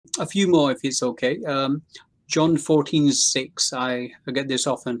a few more, if it's okay. John 14:6. I get this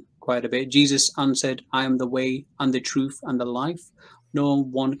often quite a bit. Jesus answered, "I am the way and the truth and the life. No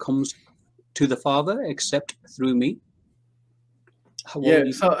one comes to the Father except through me." What Yeah, would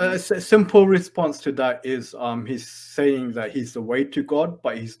you? so a simple response to that is he's saying that he's the way to God,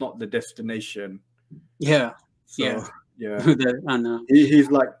 but he's not the destination. Yeah, So yeah. yeah, I know. he's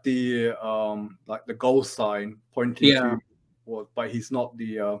like the goal sign pointing Yeah, to what, but he's not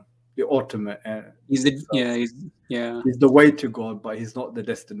the ultimate. he's the So yeah, he's the way to God, but he's not the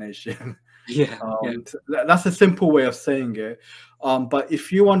destination. yeah, yeah. That's a simple way of saying it. But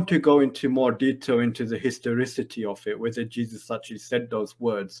if you want to go into more detail into the historicity of it, whether Jesus actually said those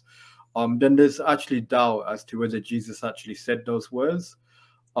words, then there's actually doubt as to whether Jesus actually said those words,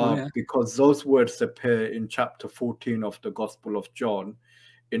 Oh yeah. because those words appear in chapter 14 of the Gospel of John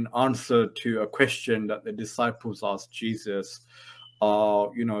in answer to a question that the disciples asked Jesus,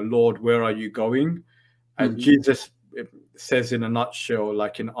 Lord, where are you going? And Hmm. Jesus says in a nutshell,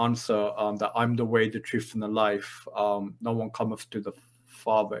 like in answer, that I'm the way, the truth, and the life. No one cometh to the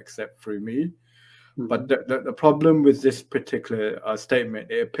Father except through me. But the problem with this particular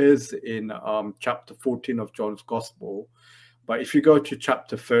statement, it appears in chapter 14 of John's Gospel. But if you go to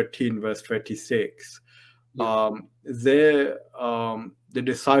chapter 13, verse 36, Yeah. there the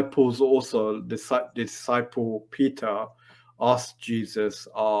disciples also, the disciple Peter asked Jesus,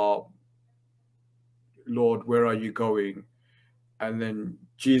 Lord, where are you going? And then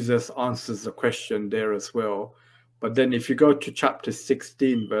Jesus answers the question there as well. But then if you go to chapter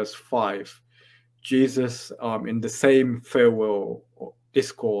 16, verse 5, Jesus, in the same farewell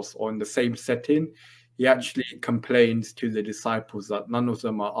discourse or in the same setting, he actually complains to the disciples that none of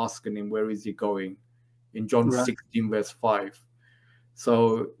them are asking him, where is he going? In John Right. 16, verse 5.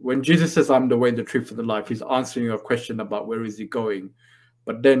 So when Jesus says, I'm the way, the truth, and the life, he's answering a question about where is he going.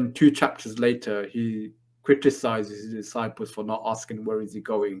 But then 2 chapters later, he criticizes his disciples for not asking where is he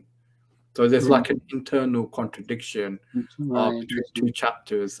going. So there's Right. like an internal contradiction Right. between 2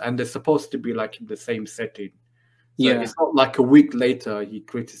 chapters, and they're supposed to be like in the same setting. So Yeah. it's not like a week later he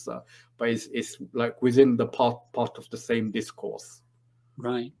criticized, but it's like within the part of the same discourse.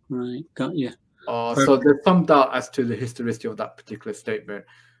 Right. Right. Got you. So there's some doubt as to the historicity of that particular statement.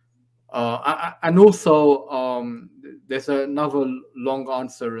 And also, there's another long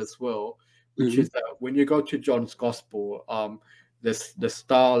answer as well, which is that when you go to John's Gospel, the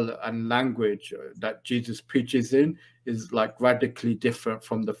style and language that Jesus preaches in is like radically different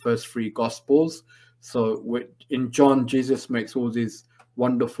from the first 3 Gospels. So in John, Jesus makes all these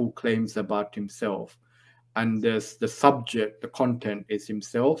wonderful claims about himself, and there's the subject, the content is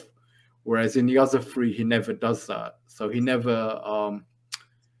himself, whereas in the other 3, he never does that. So he never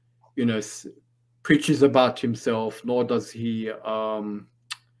preaches about himself, nor does he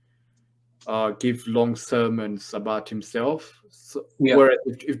give long sermons about himself. So, Yeah. whereas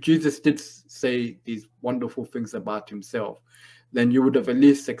if Jesus did say these wonderful things about himself, then you would have at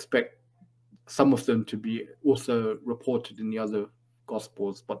least expect some of them to be also reported in the other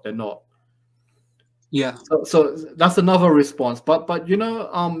Gospels, but they're not. Yeah. So that's another response. But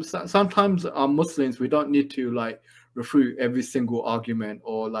sometimes Muslims, we don't need to like refute every single argument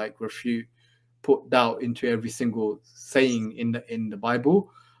or like put doubt into every single saying in the Bible.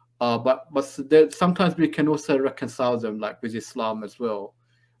 But sometimes we can also reconcile them, like with Islam as well.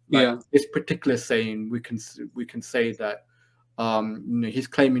 Like this particular saying, we can say that he's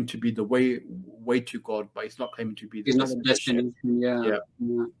claiming to be the way to God, but he's not claiming to be the He's not the destination. destination.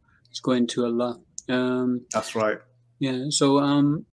 Yeah. He's going to Allah. That's right. Yeah. So